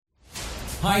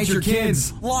hide your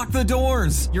kids, lock the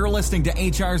doors. You're listening to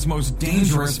HR's most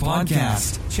dangerous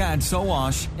podcast. Chad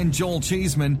Sowash and Joel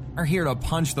Cheeseman are here to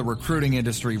punch the recruiting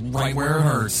industry right where it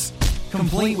hurts.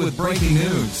 Complete with breaking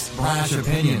news, brash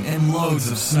opinion, and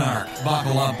loads of snark.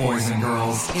 Buckle up, boys and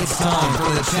girls. It's time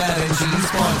for the Chad and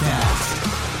Cheese Podcast.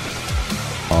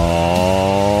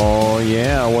 Oh,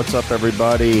 yeah. What's up,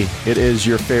 everybody? It is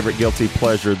your favorite guilty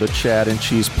pleasure, the Chad and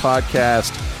Cheese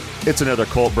Podcast. It's another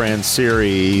Cult Brand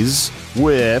series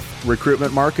with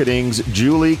Recruitment Marketing's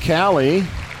Julie Calli.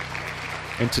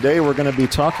 And today we're going to be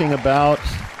talking about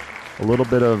a little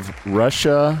bit of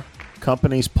Russia,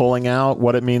 companies pulling out,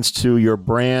 what it means to your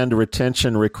brand,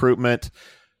 retention, recruitment.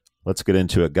 Let's get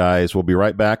into it, guys. We'll be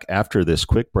right back after this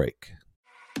quick break.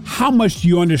 How much do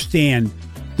you understand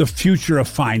the future of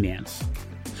finance?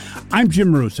 I'm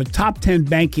Jim Roos, a top 10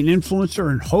 banking influencer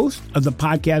and host of the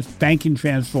podcast Banking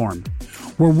Transformed,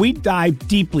 where we dive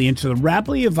deeply into the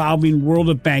rapidly evolving world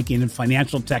of banking and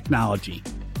financial technology.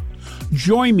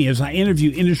 Join me as I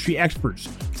interview industry experts,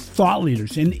 thought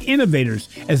leaders, and innovators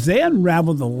as they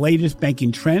unravel the latest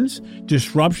banking trends,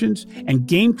 disruptions, and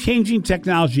game-changing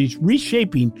technologies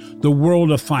reshaping the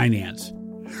world of finance.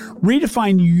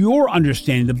 Redefine your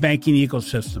understanding of the banking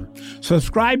ecosystem.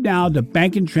 Subscribe now to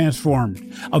Banking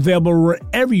Transformed, available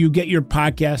wherever you get your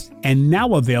podcast and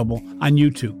now available on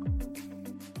YouTube.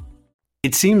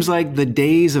 It seems like the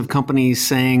days of companies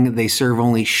saying they serve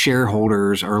only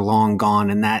shareholders are long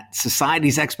gone, and that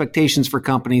society's expectations for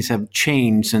companies have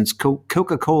changed since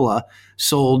Coca-Cola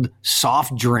sold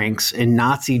soft drinks in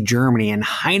Nazi Germany and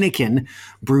Heineken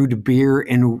brewed beer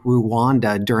in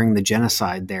Rwanda during the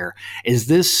genocide there. Is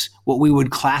this what we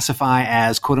would classify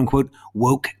as quote unquote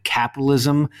woke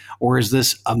capitalism, or is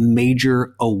this a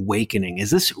major awakening?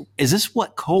 Is this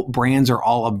what cult brands are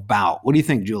all about? What do you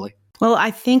think, Julie? Well,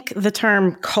 I think the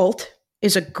term cult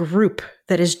is a group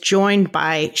that is joined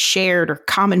by shared or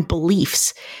common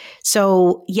beliefs.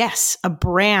 So yes, a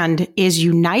brand is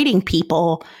uniting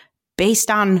people based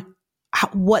on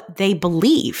what they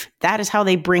believe. That is how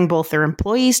they bring both their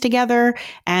employees together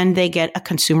and they get a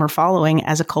consumer following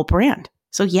as a cult brand.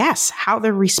 So yes, how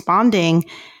they're responding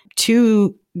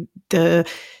to the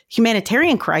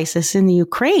humanitarian crisis in the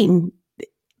Ukraine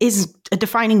is a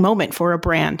defining moment for a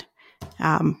brand.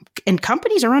 And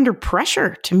companies are under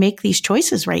pressure to make these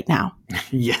choices right now.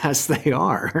 Yes, they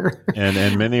are.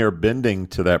 and many are bending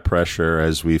to that pressure,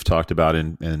 as we've talked about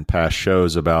in past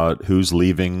shows about who's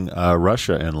leaving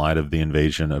Russia in light of the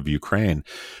invasion of Ukraine.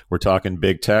 We're talking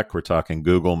big tech. We're talking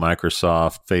Google,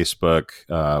 Microsoft, Facebook.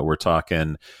 We're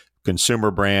talking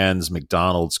consumer brands,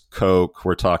 McDonald's, Coke.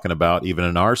 We're talking about, even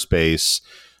in our space,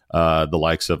 the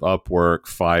likes of Upwork,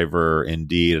 Fiverr,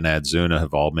 Indeed, and Adzuna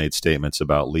have all made statements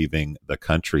about leaving the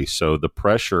country. So the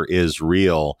pressure is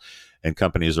real, and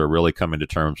companies are really coming to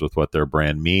terms with what their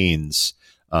brand means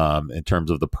in terms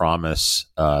of the promise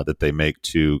that they make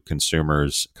to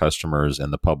consumers, customers,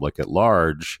 and the public at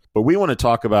large. But we want to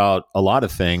talk about a lot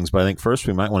of things, but I think first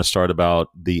we might want to start about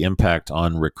the impact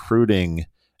on recruiting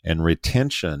and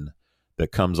retention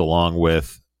that comes along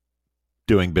with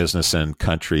doing business in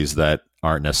countries that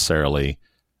aren't necessarily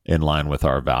in line with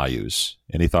our values.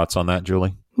 Any thoughts on that,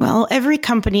 Julie? Well, every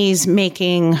company's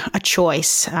making a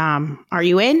choice. Are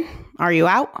you in? Are you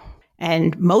out?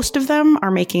 And most of them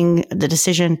are making the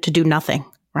decision to do nothing,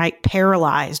 right?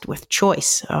 Paralyzed with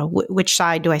choice. Which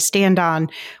side do I stand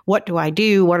on? What do I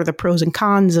do? What are the pros and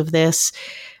cons of this?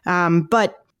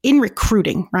 But in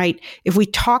recruiting, right? If we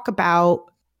talk about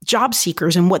job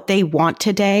seekers and what they want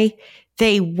today,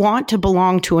 they want to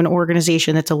belong to an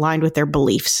organization that's aligned with their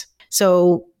beliefs.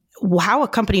 So how a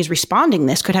company is responding to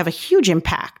this could have a huge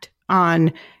impact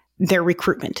on their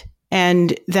recruitment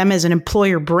and them as an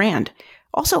employer brand.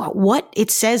 Also, what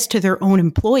it says to their own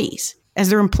employees, as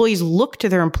their employees look to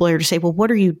their employer to say, well,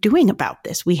 what are you doing about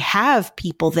this? We have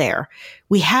people there.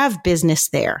 We have business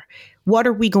there. What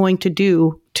are we going to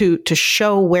do to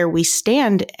show where we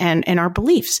stand and our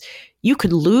beliefs? You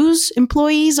could lose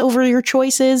employees over your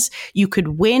choices. You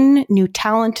could win new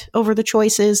talent over the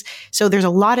choices. So there's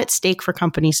a lot at stake for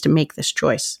companies to make this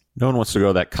choice. No one wants to go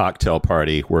to that cocktail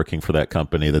party working for that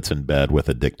company that's in bed with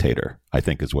a dictator, I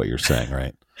think is what you're saying,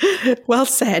 right? Well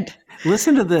said.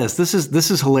 Listen to this. This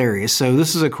is hilarious. So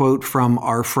this is a quote from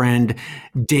our friend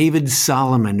David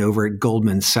Solomon over at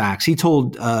Goldman Sachs. He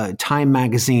told Time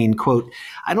Magazine, quote,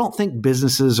 "I don't think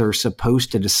businesses are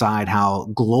supposed to decide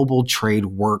how global trade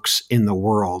works in the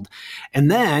world." And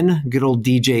then good old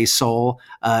DJ Soul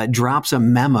drops a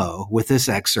memo with this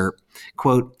excerpt,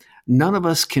 quote, "None of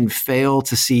us can fail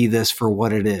to see this for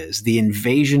what it is, the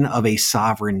invasion of a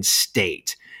sovereign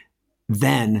state."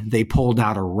 Then they pulled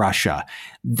out of Russia.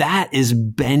 That is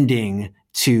bending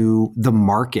to the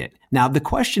market. Now, the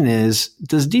question is,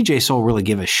 does DJ Soul really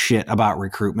give a shit about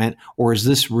recruitment, or is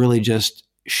this really just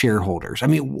shareholders? I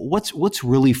mean, what's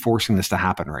really forcing this to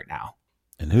happen right now?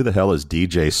 And who the hell is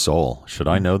DJ Soul? Should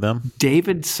I know them?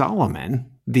 David Solomon,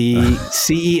 the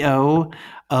CEO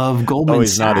of Goldman Sachs. Oh,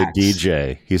 he's not a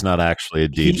DJ. He's not actually a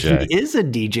DJ. He is a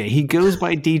DJ. He goes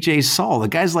by DJ Saul. The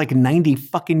guy's like 90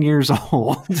 fucking years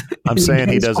old. I'm saying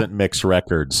he doesn't mix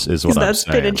records is what I'm saying. He's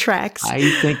not spinning tracks. I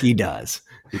think he does.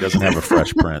 He doesn't have a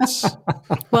Fresh Prince.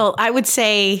 Well, I would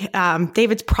say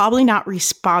David's probably not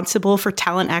responsible for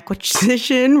talent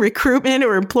acquisition, recruitment,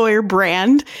 or employer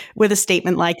brand with a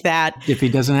statement like that. If he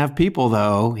doesn't have people,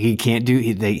 though, he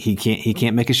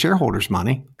can't make his shareholders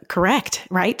money. Correct,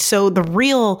 right? So the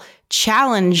real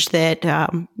challenge that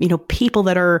people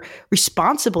that are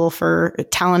responsible for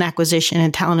talent acquisition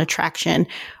and talent attraction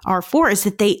are for is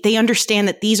that they understand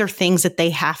that these are things that they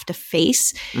have to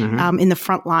face in the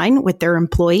front line with their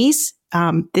employees.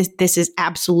 This is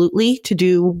absolutely to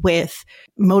do with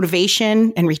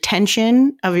motivation and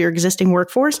retention of your existing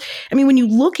workforce. I mean, when you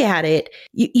look at it,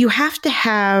 you have to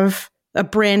have a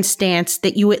brand stance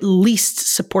that you at least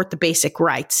support the basic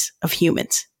rights of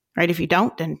humans. Right? If you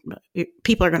don't, then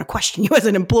people are going to question you as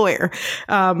an employer.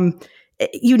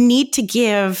 You need to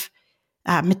give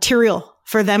material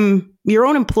for them, your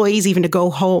own employees, even to go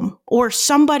home, or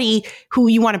somebody who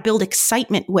you want to build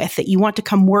excitement with, that you want to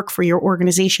come work for your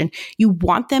organization. You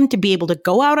want them to be able to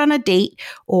go out on a date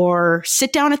or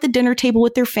sit down at the dinner table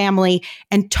with their family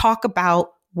and talk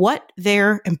about what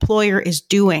their employer is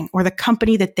doing or the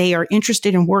company that they are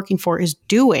interested in working for is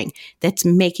doing that's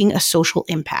making a social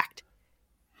impact.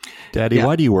 Daddy,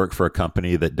 Why do you work for a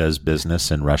company that does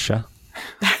business in Russia?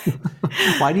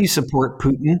 Why do you support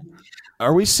Putin?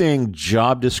 Are we seeing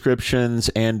job descriptions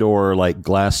and or like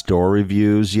Glassdoor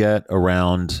reviews yet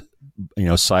around,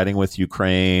 siding with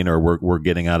Ukraine or we're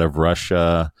getting out of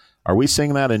Russia? Are we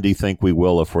seeing that? And do you think we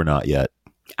will if we're not yet?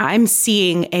 I'm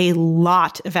seeing a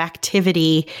lot of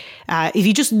activity. If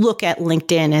you just look at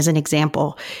LinkedIn as an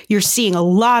example, you're seeing a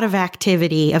lot of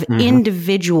activity of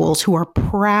individuals who are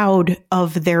proud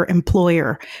of their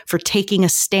employer for taking a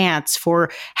stance, for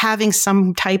having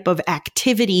some type of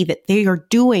activity that they are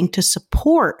doing to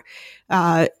support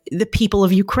the people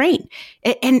of Ukraine.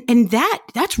 And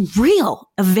that's real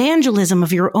evangelism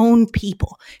of your own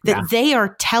people, that they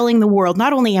are telling the world,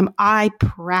 not only am I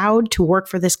proud to work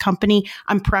for this company,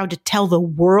 I'm proud to tell the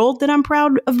world that I'm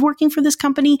proud of working for this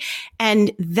company.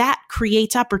 And that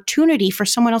creates opportunity for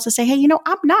someone else to say, hey,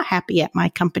 I'm not happy at my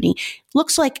company.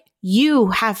 Looks like you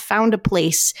have found a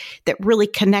place that really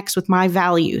connects with my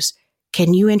values.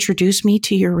 Can you introduce me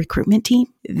to your recruitment team?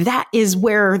 That is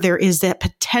where there is that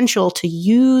potential to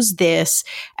use this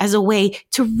as a way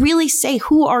to really say,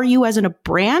 who are you as a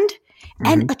brand?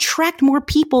 And attract more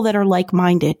people that are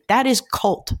like-minded. That is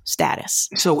cult status.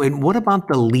 So, and what about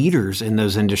the leaders in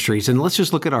those industries? And let's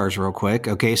just look at ours real quick.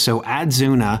 Okay, so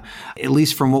Adzuna, at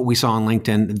least from what we saw on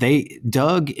LinkedIn,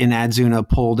 Doug and Adzuna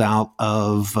pulled out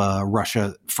of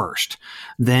Russia first.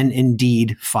 Then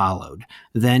Indeed followed.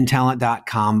 Then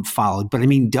Talent.com followed. But I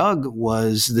mean, Doug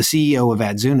was the CEO of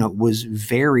Adzuna, was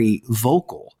very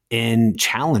vocal in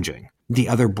challenging the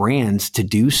other brands to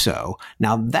do so.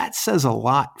 Now, that says a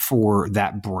lot for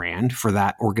that brand, for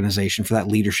that organization, for that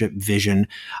leadership vision.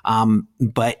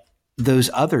 But those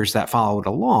others that followed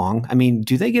along, I mean,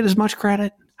 do they get as much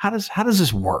credit? How does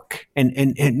this work?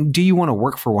 And do you want to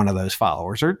work for one of those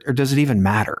followers, or does it even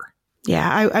matter?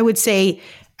 Yeah, I would say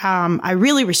I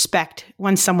really respect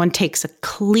when someone takes a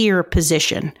clear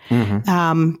position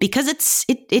because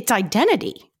it's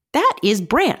identity. That is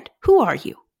brand. Who are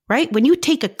you? Right? When you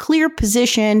take a clear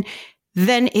position,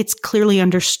 then it's clearly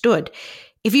understood.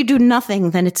 If you do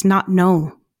nothing, then it's not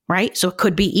known, right? So it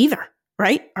could be either,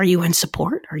 right? Are you in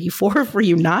support? Are you for, or are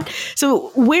you not? So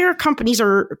where companies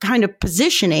are kind of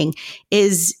positioning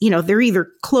is, they're either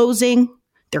closing,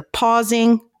 they're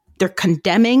pausing, they're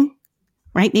condemning,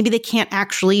 right? Maybe they can't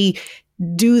actually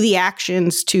do the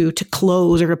actions to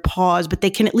close or to pause, but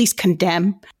they can at least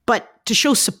condemn, but to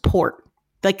show support.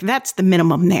 Like that's the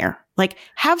minimum there. Like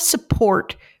have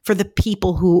support for the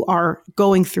people who are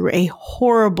going through a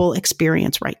horrible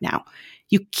experience right now.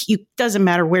 You doesn't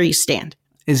matter where you stand.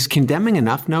 Is condemning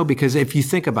enough? No, because if you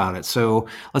think about it, so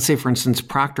let's say, for instance,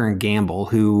 Procter & Gamble,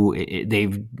 who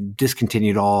they've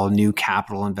discontinued all new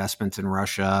capital investments in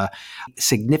Russia,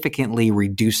 significantly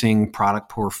reducing product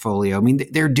portfolio. I mean,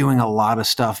 they're doing a lot of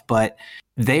stuff, but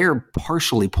they're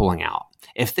partially pulling out.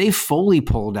 If they fully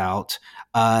pulled out,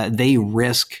 they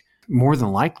risk more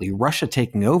than likely Russia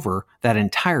taking over that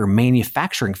entire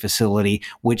manufacturing facility,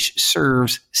 which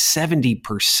serves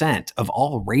 70% of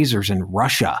all razors in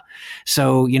Russia.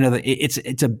 So,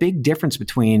 it's a big difference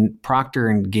between Procter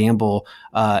and Gamble,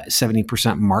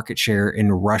 70% market share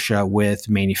in Russia with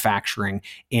manufacturing,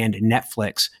 and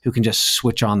Netflix, who can just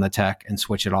switch on the tech and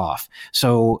switch it off.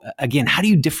 So again, how do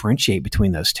you differentiate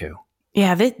between those two?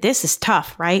 Yeah, this is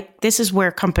tough, right? This is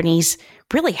where companies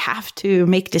really have to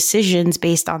make decisions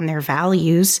based on their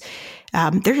values.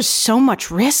 There's so much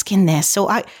risk in this. So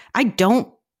I don't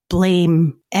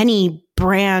blame any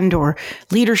brand or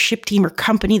leadership team or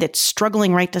company that's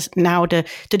struggling right now to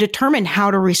determine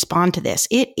how to respond to this.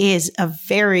 It is a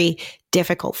very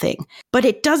difficult thing, but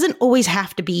it doesn't always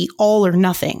have to be all or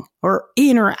nothing or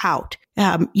in or out.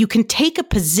 You can take a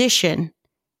position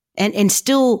and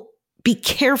still be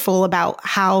careful about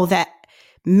how that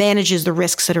manages the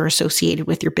risks that are associated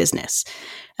with your business.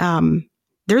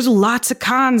 There's lots of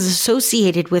cons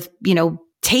associated with,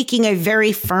 taking a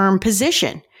very firm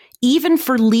position, even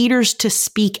for leaders to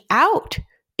speak out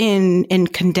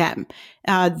and condemn.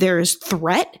 There's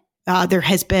threat. There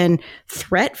has been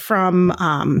threat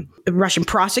from Russian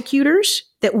prosecutors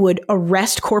that would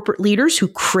arrest corporate leaders who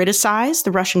criticize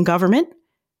the Russian government.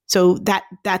 So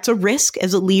that's a risk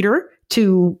as a leader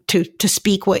to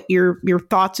speak what your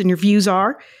thoughts and your views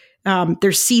are.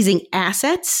 They're seizing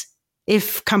assets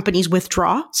if companies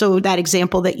withdraw. So that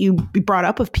example that you brought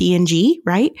up of P&G,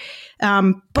 right?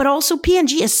 But also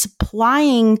P&G is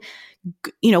supplying,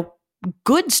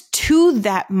 goods to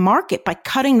that market by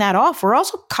cutting that off. We're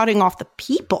also cutting off the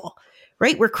people,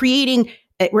 right?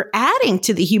 We're adding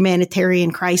to the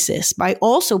humanitarian crisis by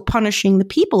also punishing the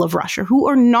people of Russia, who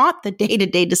are not the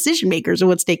day-to-day decision makers of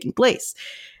what's taking place.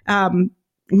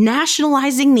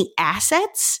 Nationalizing the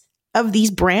assets of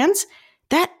these brands,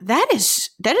 that is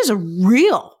a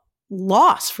real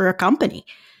loss for a company.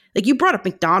 Like you brought up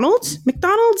McDonald's.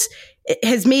 McDonald's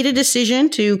has made a decision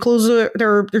to close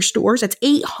their stores. That's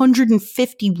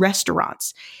 850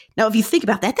 restaurants. Now, if you think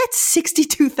about that, that's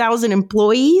 62,000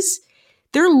 employees.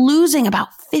 They're losing about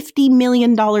 $50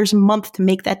 million a month to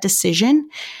make that decision.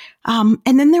 And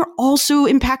then they're also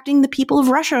impacting the people of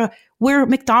Russia, where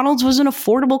McDonald's was an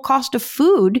affordable cost of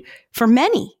food for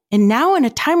many. And now in a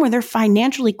time where they're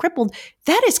financially crippled,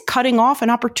 that is cutting off an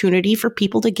opportunity for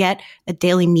people to get a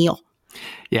daily meal.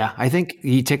 Yeah, I think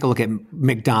you take a look at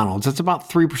McDonald's, that's about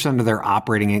 3% of their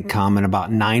operating income and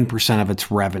about 9% of its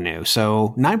revenue.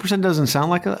 So 9% doesn't sound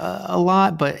like a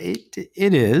lot, but it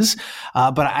is.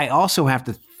 But I also have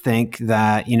to think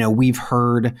that, we've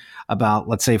heard about,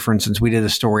 let's say, for instance, we did a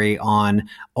story on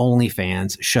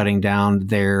OnlyFans shutting down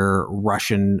their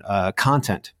Russian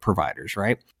content providers,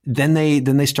 right? Then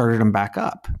they started them back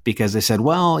up because they said,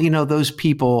 well, those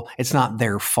people, it's not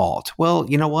their fault. Well,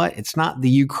 you know what? It's not the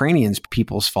Ukrainians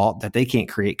people's fault that they can't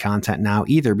create content now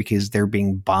either because they're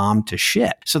being bombed to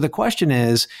shit. So the question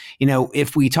is,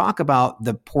 if we talk about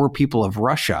the poor people of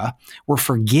Russia, we're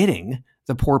forgetting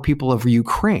the poor people of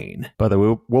Ukraine. By the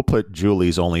way, we'll put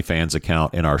Julie's OnlyFans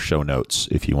account in our show notes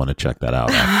if you want to check that out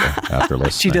after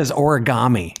listening. She does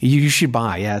origami. You should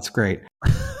buy. Yeah, it's great.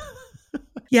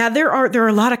 Yeah, there are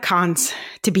a lot of cons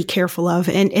to be careful of.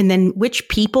 And then which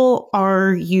people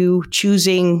are you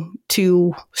choosing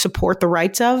to support the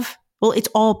rights of? Well, it's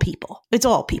all people. It's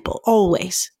all people,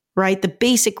 always, right? The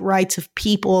basic rights of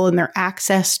people and their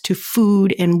access to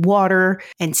food and water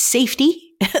and safety,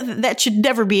 that should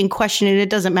never be in question, and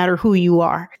it doesn't matter who you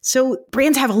are. So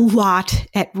brands have a lot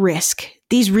at risk.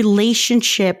 These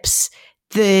relationships,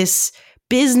 this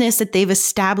business that they've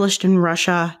established in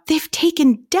Russia, they've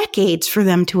taken decades for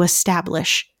them to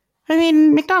establish. I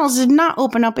mean, McDonald's did not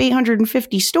open up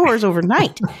 850 stores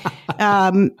overnight.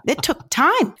 It took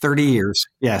time. 30 years.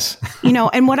 Yes.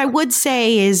 And what I would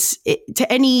say is to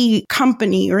any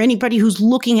company or anybody who's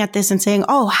looking at this and saying,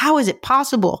 oh, how is it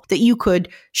possible that you could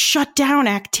shut down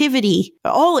activity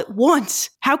all at once?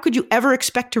 How could you ever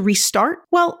expect to restart?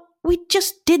 Well, we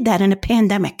just did that in a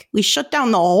pandemic. We shut down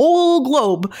the whole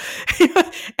globe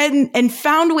and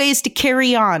found ways to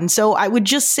carry on. So I would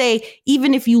just say,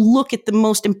 even if you look at the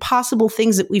most impossible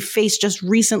things that we've faced just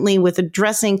recently with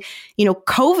addressing,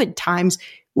 COVID times,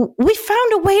 we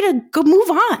found a way to go move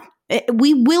on.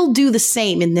 We will do the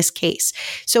same in this case.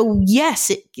 So yes,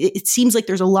 it seems like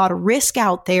there's a lot of risk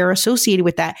out there associated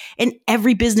with that. And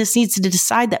every business needs to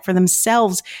decide that for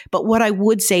themselves. But what I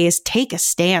would say is take a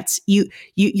stance.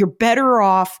 You're better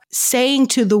off saying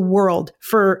to the world,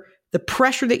 for the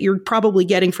pressure that you're probably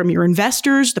getting from your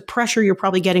investors, the pressure you're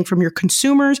probably getting from your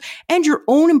consumers and your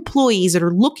own employees that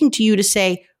are looking to you to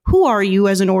say, who are you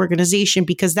as an organization?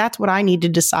 Because that's what I need to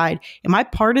decide. Am I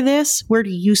part of this? Where do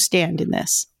you stand in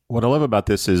this? What I love about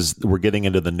this is we're getting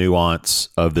into the nuance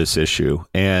of this issue.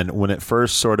 And when it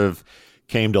first sort of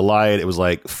came to light, it was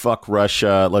like, fuck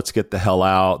Russia, let's get the hell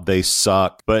out, they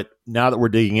suck. But now that we're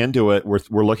digging into it,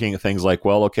 we're looking at things like,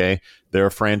 well, okay, there are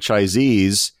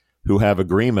franchisees who have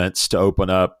agreements to open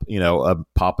up, a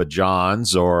Papa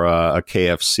John's or a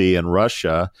KFC in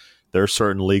Russia. There are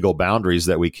certain legal boundaries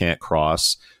that we can't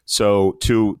cross. So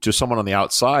to someone on the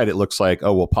outside, it looks like,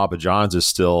 oh, well, Papa John's is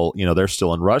still, they're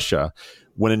still in Russia,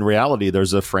 when in reality,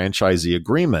 there's a franchisee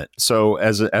agreement. So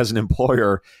as an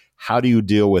employer, how do you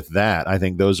deal with that? I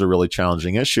think those are really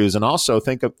challenging issues. And also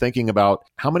thinking about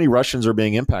how many Russians are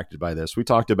being impacted by this. We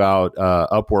talked about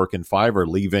Upwork and Fiverr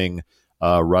leaving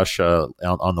Russia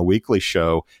on the weekly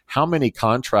show. How many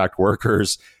contract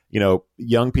workers,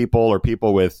 young people or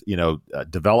people with,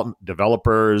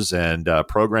 developers and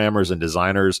programmers and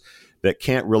designers that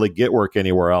can't really get work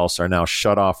anywhere else are now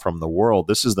shut off from the world.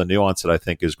 This is the nuance that I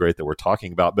think is great that we're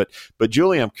talking about. But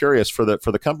Julie, I'm curious, for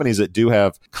the companies that do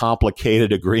have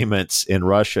complicated agreements in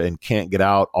Russia and can't get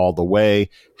out all the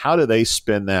way, how do they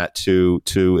spin that to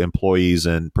employees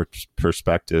and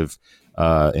prospective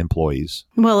employees?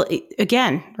 Well,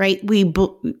 again, right?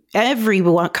 Every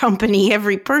company,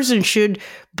 every person should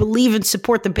believe and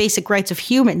support the basic rights of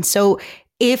humans. So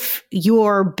if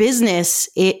your business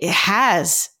it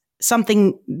has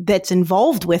something that's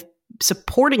involved with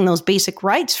supporting those basic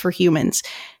rights for humans,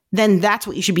 then that's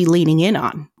what you should be leaning in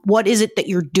on. What is it that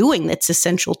you're doing that's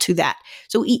essential to that?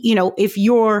 So, if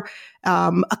you're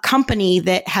a company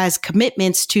that has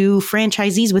commitments to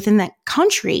franchisees within that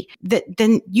country,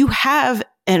 then you have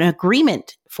an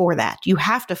agreement for that. You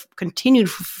have to continue to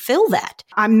fulfill that.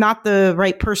 I'm not the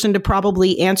right person to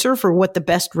probably answer for what the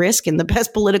best risk and the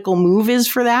best political move is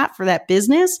for that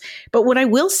business. But what I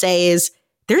will say is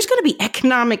there's going to be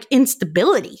economic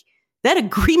instability. That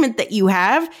agreement that you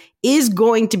have is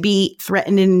going to be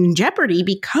threatened and in jeopardy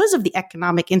because of the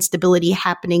economic instability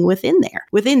happening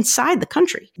inside the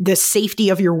country. The safety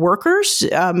of your workers,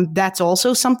 that's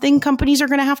also something companies are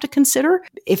going to have to consider.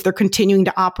 If they're continuing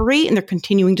to operate and they're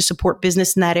continuing to support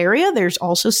business in that area, there's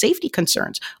also safety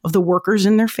concerns of the workers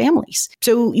and their families.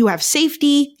 So you have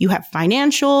safety, you have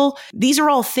financial. These are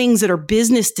all things that are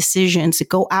business decisions that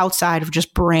go outside of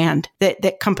just brand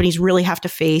that companies really have to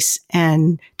face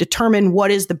and determine what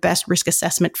is the best risk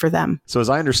assessment for them. So as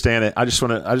I understand it, I just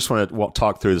want to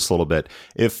talk through this a little bit.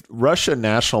 If Russia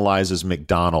nationalizes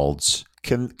McDonald's,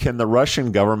 can the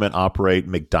Russian government operate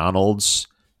McDonald's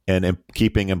and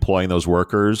keeping employing those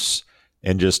workers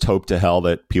and just hope to hell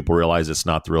that people realize it's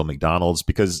not the real McDonald's?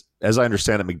 Because as I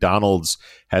understand it, McDonald's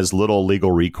has little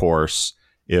legal recourse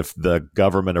if the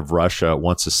government of Russia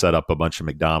wants to set up a bunch of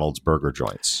McDonald's burger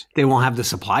joints. They won't have the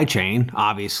supply chain,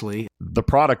 obviously. The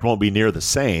product won't be near the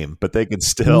same, but they can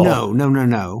still...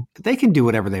 No. They can do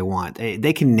whatever they want.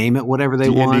 They can name it whatever they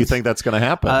want. Do you think that's going to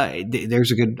happen?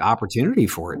 There's a good opportunity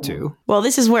for it, too. Well,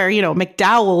 this is where,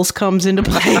 McDowell's comes into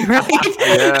play, right?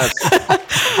 Yes.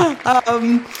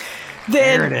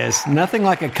 There it is. Nothing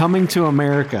like a Coming to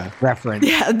America reference.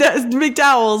 Yeah,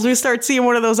 McDowell's. We start seeing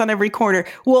one of those on every corner.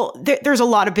 Well, there's a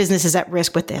lot of businesses at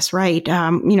risk with this, right?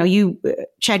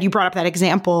 Chad, you brought up that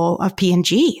example of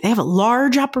P&G. They have a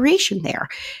large operation there.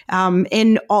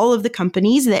 And all of the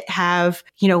companies that have,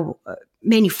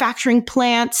 manufacturing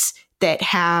plants that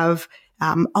have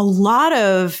a lot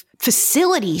of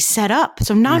facilities set up.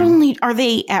 So not only are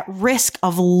they at risk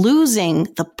of losing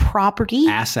the property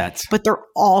assets, but they're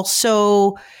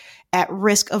also at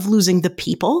risk of losing the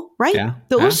people, right? Yeah.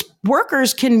 Those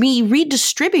workers can be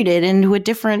redistributed into a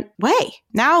different way.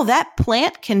 Now that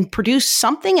plant can produce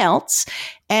something else,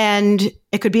 and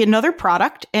it could be another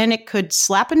product, and it could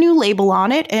slap a new label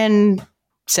on it and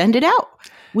send it out.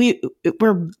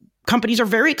 Companies are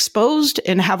very exposed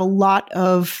and have a lot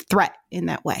of threat in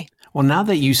that way. Well, now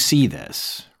that you see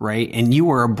this, right, and you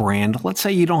are a brand, let's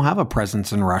say you don't have a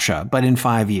presence in Russia, but in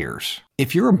 5 years,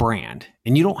 if you're a brand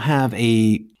and you don't have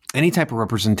any type of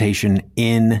representation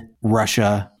in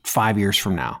Russia 5 years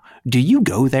from now, do you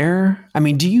go there? I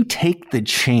mean, do you take the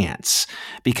chance?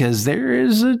 Because there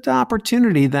is an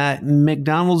opportunity that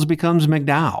McDonald's becomes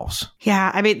McDowell's.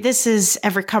 Yeah, I mean,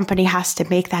 every company has to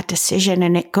make that decision,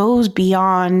 and it goes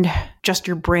beyond just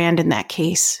your brand in that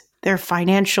case. There are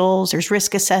financials, there's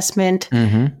risk assessment.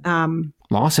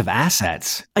 Loss of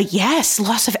assets. Yes,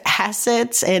 loss of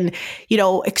assets and,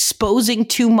 exposing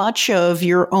too much of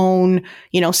your own,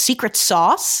 secret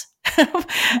sauce.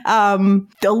 A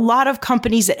lot of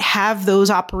companies that have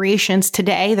those operations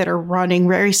today that are running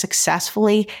very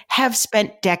successfully have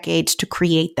spent decades to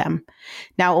create them.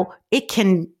 Now, it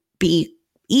can be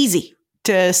easy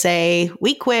to say,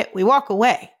 we quit, we walk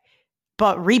away.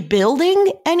 But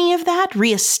rebuilding any of that,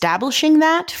 reestablishing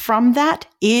that from that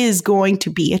is going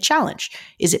to be a challenge.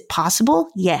 Is it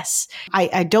possible? Yes.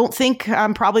 I don't think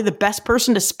I'm probably the best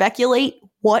person to speculate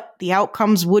what the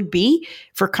outcomes would be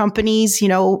for companies,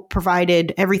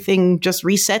 provided everything just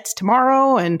resets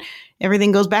tomorrow and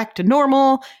everything goes back to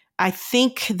normal. I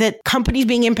think that companies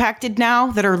being impacted now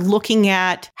that are looking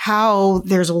at how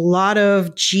there's a lot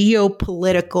of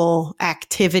geopolitical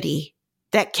activity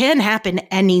that can happen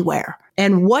anywhere.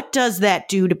 And what does that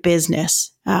do to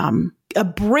business? A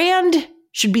brand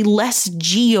should be less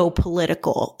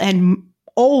geopolitical and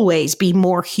always be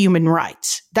more human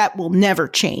rights. That will never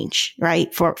change,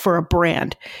 right? For a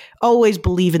brand. Always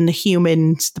believe in the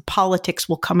humans. The politics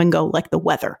will come and go like the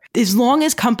weather. As long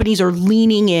as companies are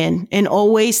leaning in and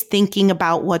always thinking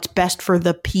about what's best for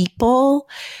the people,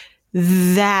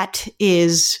 that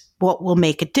is what will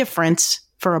make a difference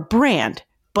for a brand.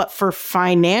 But for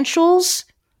financials,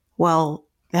 well,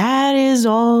 that is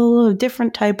all a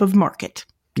different type of market.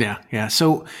 Yeah.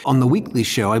 So on the weekly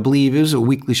show, I believe it was a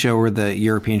weekly show or the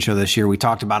European show this year, we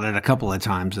talked about it a couple of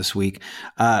times this week.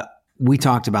 We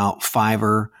talked about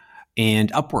Fiverr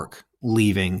and Upwork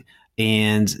leaving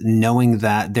and knowing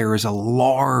that there is a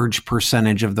large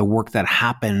percentage of the work that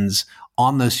happens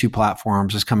on those two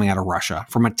platforms is coming out of Russia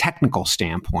from a technical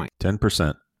standpoint.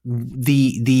 10%.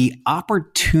 The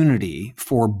opportunity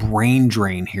for brain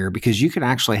drain here, because you could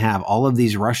actually have all of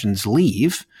these Russians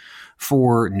leave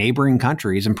for neighboring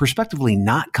countries and prospectively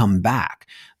not come back.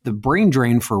 The brain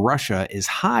drain for Russia is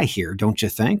high here, don't you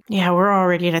think? Yeah, we're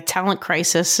already in a talent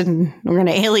crisis and we're going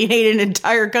to alienate an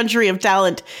entire country of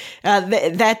talent.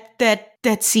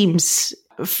 That seems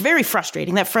very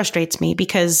frustrating. That frustrates me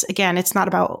because, again, it's not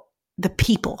about the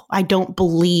people. I don't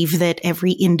believe that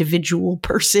every individual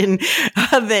person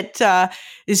that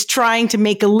is trying to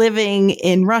make a living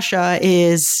in Russia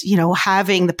is,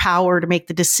 having the power to make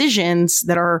the decisions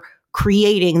that are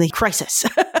creating the crisis.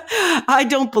 I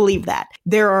don't believe that.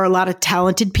 There are a lot of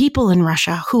talented people in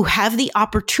Russia who have the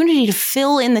opportunity to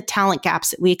fill in the talent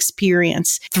gaps that we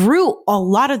experience through a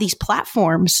lot of these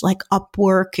platforms like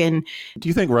Upwork. And do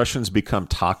you think Russians become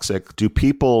toxic? Do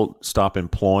people stop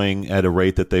employing at a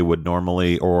rate that they would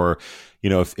normally? Or,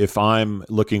 if I'm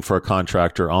looking for a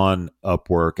contractor on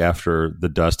Upwork after the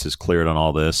dust has cleared on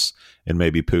all this and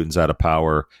maybe Putin's out of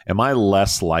power, am I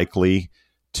less likely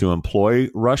to employ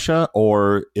Russia?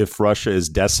 Or if Russia is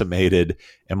decimated,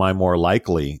 am I more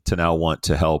likely to now want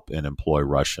to help and employ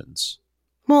Russians?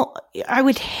 Well, I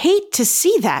would hate to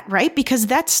see that, right? Because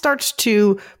that starts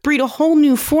to breed a whole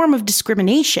new form of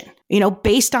discrimination,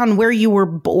 based on where you were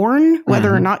born,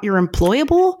 whether or not you're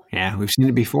employable. Yeah, we've seen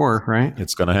it before, right?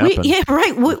 It's going to happen.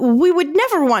 Right. We would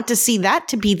never want to see that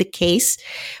to be the case.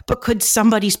 But could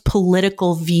somebody's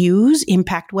political views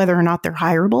impact whether or not they're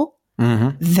hireable?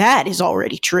 That is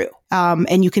already true.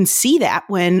 And you can see that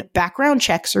when background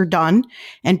checks are done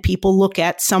and people look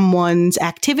at someone's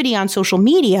activity on social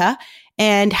media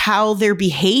and how they're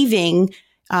behaving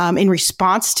in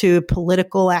response to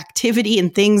political activity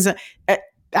and things.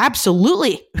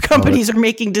 Absolutely. Companies are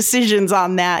making decisions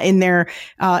on that in their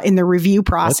review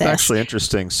process. That's actually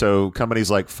interesting. So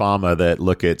companies like Fama that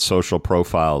look at social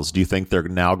profiles, do you think they're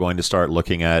now going to start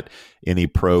looking at any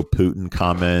pro-Putin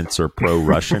comments or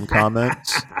pro-Russian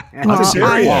comments? I'm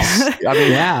serious. I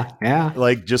mean, yeah.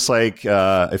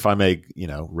 If I make,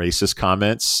 racist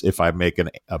comments, if I make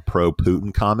a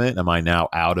pro-Putin comment, am I now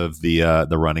out of the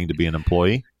running to be an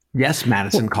employee? Yes,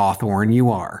 Madison Cawthorn,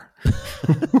 you are.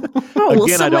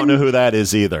 I don't know who that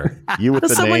is either. You with the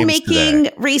someone names making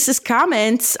today. Racist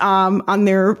comments on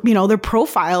their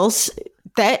profiles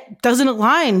that doesn't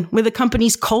align with a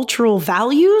company's cultural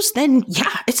values, then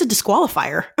it's a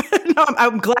disqualifier. No,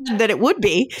 I'm glad that it would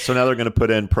be. So now they're going to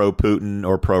put in pro-Putin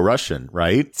or pro-Russian,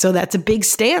 right? So that's a big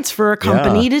stance for a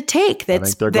company to take. I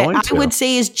would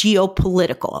say is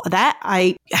geopolitical. That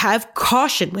I have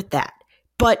caution with that.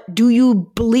 But do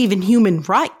you believe in human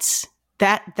rights?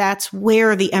 That's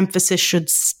where the emphasis should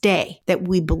stay, that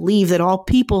we believe that all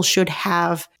people should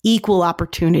have equal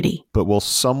opportunity. But will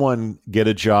someone get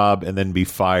a job and then be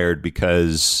fired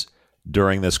because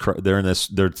during this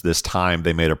time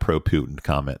they made a pro-Putin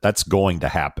comment? That's going to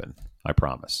happen, I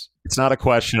promise. It's not a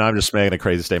question. I'm just making a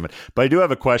crazy statement. But I do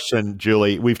have a question,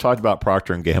 Julie. We've talked about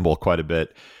Procter & Gamble quite a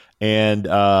bit. And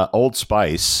Old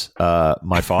Spice,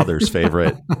 my father's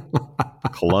favorite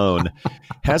cologne,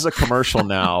 has a commercial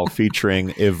now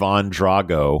featuring Ivan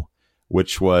Drago,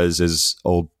 which was, as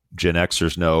old Gen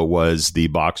Xers know, was the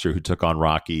boxer who took on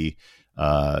Rocky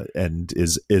and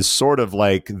is sort of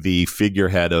like the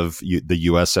figurehead of the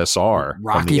USSR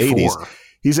Rocky from the 80s. IV.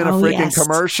 He's in a freaking yes.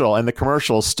 commercial, and the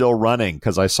commercial is still running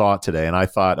because I saw it today, and I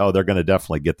thought, oh, they're going to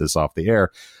definitely get this off the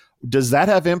air. Does that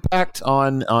have impact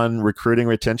on recruiting,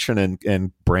 retention,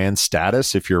 and brand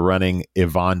status if you're running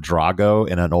Yvonne Drago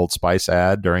in an Old Spice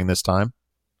ad during this time?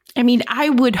 I mean, I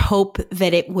would hope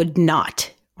that it would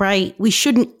not, right? We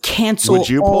shouldn't cancel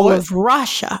all of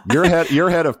Russia. You're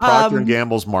head of Procter &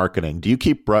 Gamble's marketing. Do you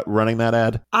keep running that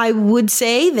ad? I would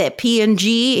say that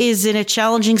P&G is in a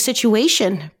challenging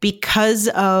situation because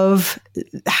of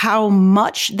how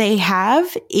much they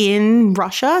have in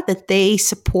Russia that they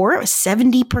support.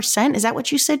 70%. Is that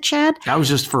what you said, Chad? That was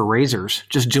just for razors,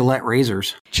 just Gillette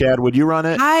razors. Chad, would you run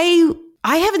it?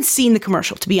 I haven't seen the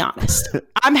commercial, to be honest.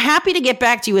 I'm happy to get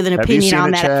back to you with an opinion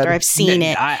on that after I've seen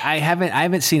it. I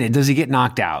haven't seen it. Does he get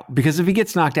knocked out? Because if he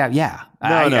gets knocked out, yeah.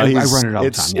 I run it all the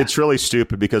time. Yeah. It's really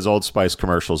stupid because Old Spice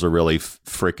commercials are really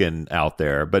freaking out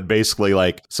there. But basically,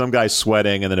 like, some guy's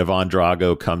sweating and then Yvonne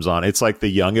Drago comes on. It's like the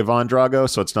young Yvonne Drago,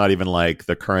 so it's not even like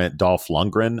the current Dolph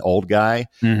Lundgren old guy.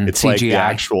 Mm-hmm. It's CGI. Like the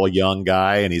actual young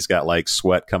guy, and he's got like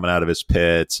sweat coming out of his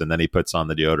pits, and then he puts on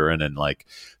the deodorant and like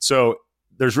so.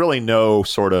 There's really no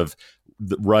sort of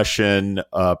Russian,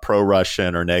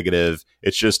 pro-Russian or negative.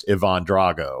 It's just Yvonne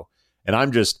Drago. And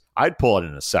I'd pull it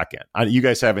in a second. You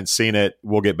guys haven't seen it.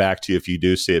 We'll get back to you if you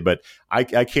do see it. But I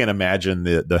can't imagine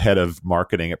the head of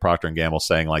marketing at Procter & Gamble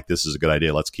saying, like, this is a good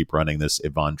idea. Let's keep running this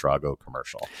Yvonne Drago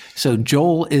commercial. So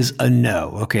Joel is a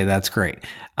no. Okay, that's great.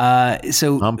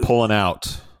 So I'm pulling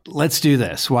out. Let's do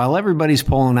this. While everybody's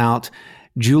pulling out,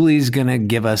 Julie's going to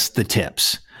give us the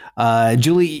tips.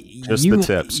 Julie, the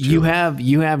tips. You have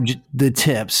the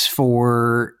tips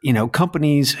for,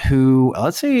 companies who,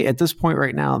 let's say at this point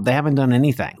right now, they haven't done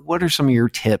anything. What are some of your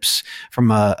tips from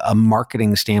a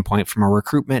marketing standpoint, from a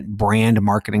recruitment brand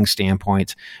marketing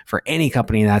standpoint for any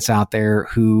company that's out there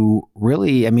who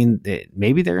really,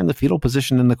 maybe they're in the fetal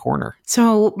position in the corner?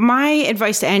 So my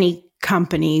advice to any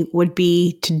company would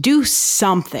be to do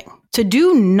something. To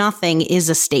do nothing is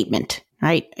a statement.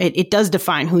 Right? It does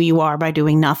define who you are by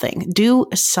doing nothing. Do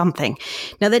something.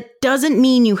 Now, that doesn't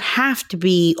mean you have to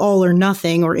be all or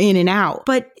nothing or in and out.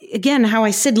 But again, how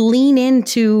I said, lean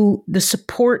into the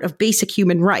support of basic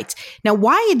human rights. Now,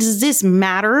 why does this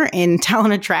matter in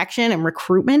talent attraction and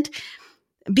recruitment?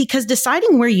 Because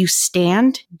deciding where you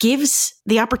stand gives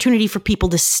the opportunity for people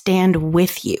to stand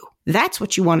with you. That's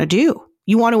what you want to do.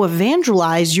 You want to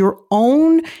evangelize your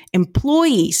own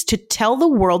employees to tell the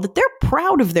world that they're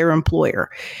proud of their employer.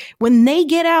 When they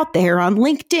get out there on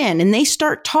LinkedIn and they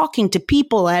start talking to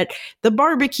people at the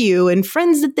barbecue and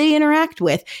friends that they interact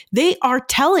with, they are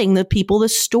telling the people the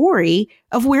story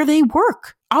of where they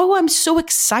work. Oh, I'm so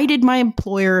excited my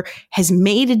employer has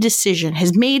made a decision,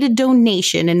 has made a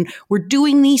donation, and we're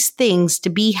doing these things to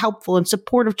be helpful and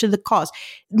supportive to the cause.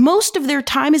 Most of their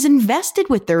time is invested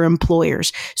with their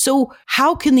employers. So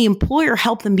how can the employer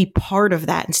help them be part of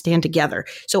that and stand together?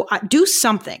 So do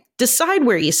something. Decide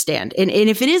where you stand. And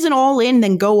if it isn't all in,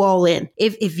 then go all in.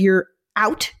 If you're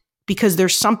out because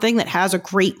there's something that has a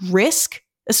great risk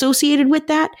associated with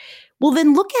that, well,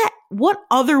 then look at what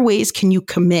other ways can you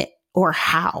commit. Or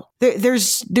how.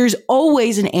 There's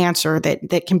always an answer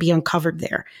that can be uncovered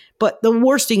there. But the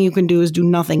worst thing you can do is do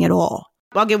nothing at all.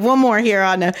 I'll give one more here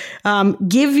on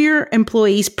give your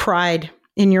employees pride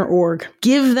in your org.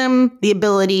 Give them the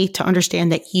ability to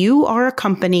understand that you are a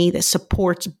company that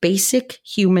supports basic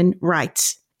human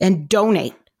rights, and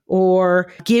donate or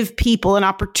give people an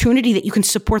opportunity that you can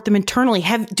support them internally.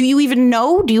 Do you even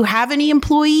know? Do you have any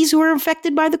employees who are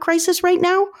affected by the crisis right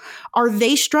now? Are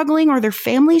they struggling? Are their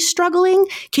families struggling?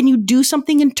 Can you do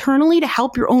something internally to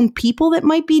help your own people that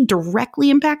might be directly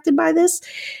impacted by this?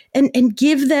 And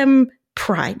give them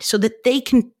pride so that they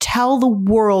can tell the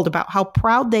world about how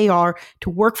proud they are to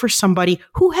work for somebody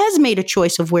who has made a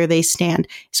choice of where they stand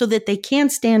so that they can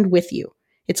stand with you.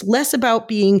 It's less about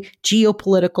being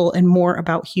geopolitical and more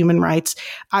about human rights.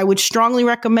 I would strongly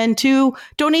recommend, too,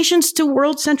 donations to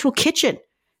World Central Kitchen.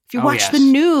 If you watch the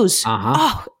news,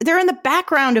 they're in the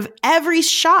background of every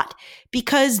shot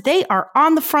because they are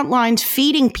on the front lines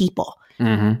feeding people.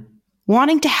 Mm-hmm.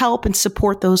 Wanting to help and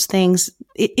support those things,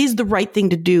 it is the right thing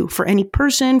to do for any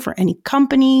person, for any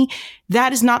company.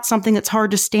 That is not something that's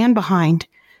hard to stand behind.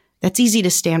 That's easy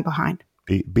to stand behind.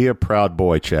 Be a proud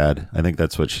boy, Chad. I think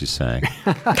that's what she's saying.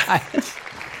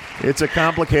 It's a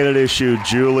complicated issue,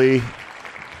 Julie.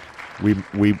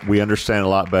 We understand a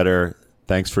lot better.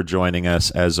 Thanks for joining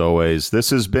us, as always. This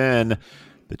has been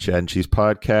the Chad and Cheese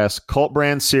Podcast Cult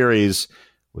Brand Series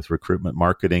with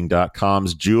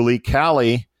recruitmentmarketing.com's Julie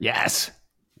Calli. Yes.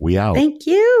 We out. Thank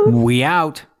you. We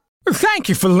out. Thank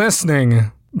you for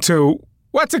listening to,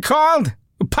 what's it called?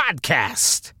 A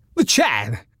podcast. The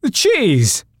Chad The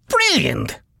cheese.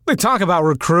 Brilliant. They talk about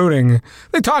recruiting.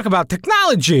 They talk about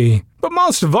technology. But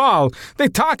most of all, they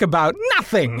talk about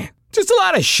nothing. Just a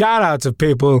lot of shout-outs of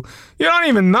people you don't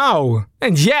even know.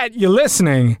 And yet you're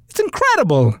listening. It's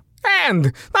incredible.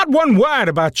 And not one word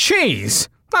about cheese.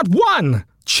 Not one.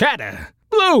 Cheddar.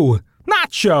 Blue.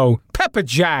 Nacho. Pepper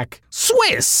jack.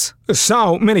 Swiss. There's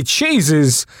so many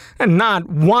cheeses and not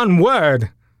one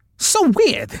word. So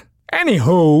weird.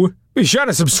 Anywho, be sure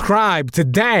to subscribe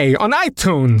today on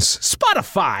iTunes,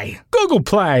 Spotify, Google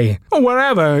Play, or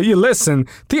wherever you listen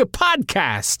to your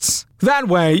podcasts. That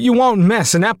way you won't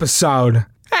miss an episode.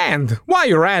 And while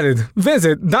you're at it,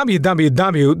 visit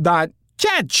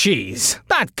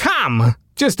www.chadcheese.com.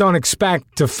 Just don't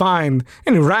expect to find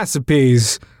any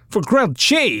recipes for grilled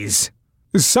cheese.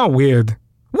 It's so weird.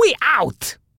 We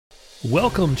out!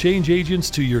 Welcome, change agents,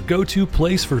 to your go-to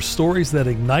place for stories that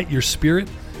ignite your spirit,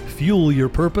 fuel your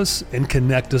purpose, and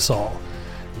connect us all.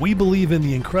 We believe in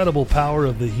the incredible power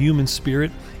of the human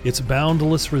spirit, its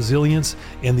boundless resilience,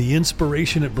 and the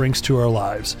inspiration it brings to our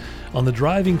lives. On the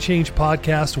Driving Change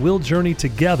podcast, we'll journey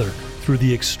together through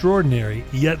the extraordinary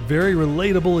yet very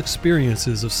relatable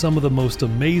experiences of some of the most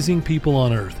amazing people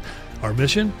on earth. Our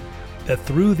mission? That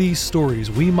through these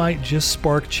stories, we might just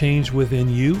spark change within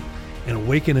you and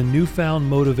awaken a newfound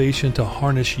motivation to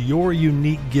harness your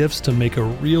unique gifts to make a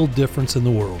real difference in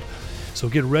the world. So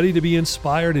get ready to be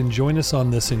inspired and join us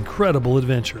on this incredible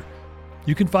adventure.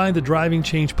 You can find the Driving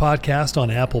Change podcast on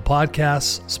Apple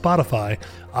Podcasts, Spotify,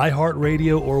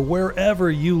 iHeartRadio, or wherever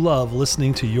you love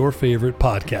listening to your favorite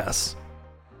podcasts.